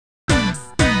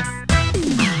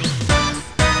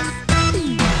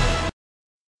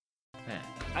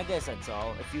I guess that's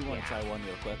all. If you want to try one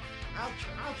real quick. I'll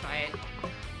try it.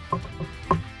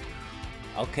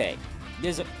 Okay.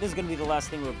 This is gonna be the last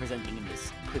thing we're presenting in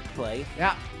this quick play.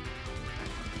 Yeah.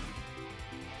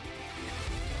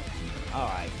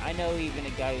 Alright, I know even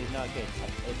a guy who's not good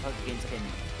at puck against can.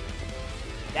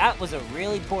 That was a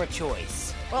really poor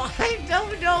choice. Well, I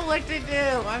don't know what to do.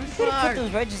 I'm You could have sorry. put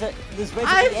those wedges at the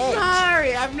I'm edge.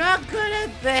 sorry. I'm not good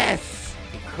at this.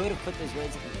 You could have put those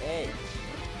wedges at the edge.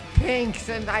 Pinks,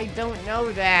 and I don't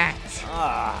know that.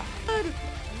 Ah.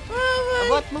 Oh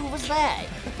What move was that?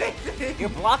 You're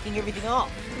blocking everything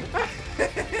off.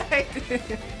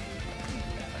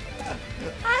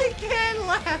 I can't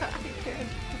laugh. I can't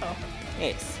talk.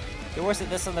 You're worse at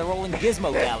this than the rolling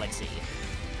Gizmo Galaxy.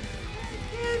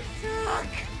 I can't talk.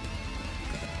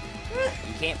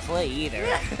 You can't play either.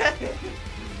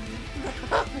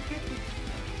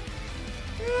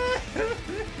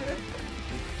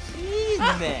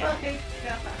 Jeez, man.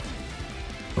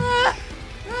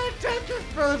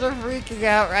 Tetris Bros are freaking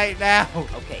out right now.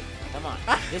 Okay, come on.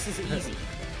 This is easy.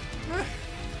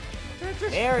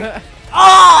 Tetris- There.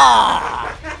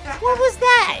 Ah! What was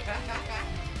that?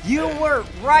 You were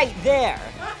right there.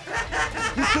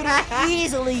 You could have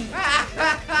easily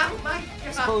Oh my God.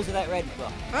 disposed of that red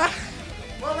ball.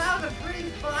 Well, that was a pretty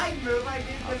fine move I did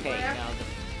just Okay, there.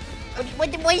 now.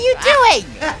 What are you doing?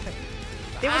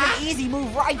 There was an easy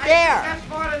move right I think there. that's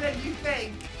harder than you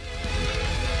think.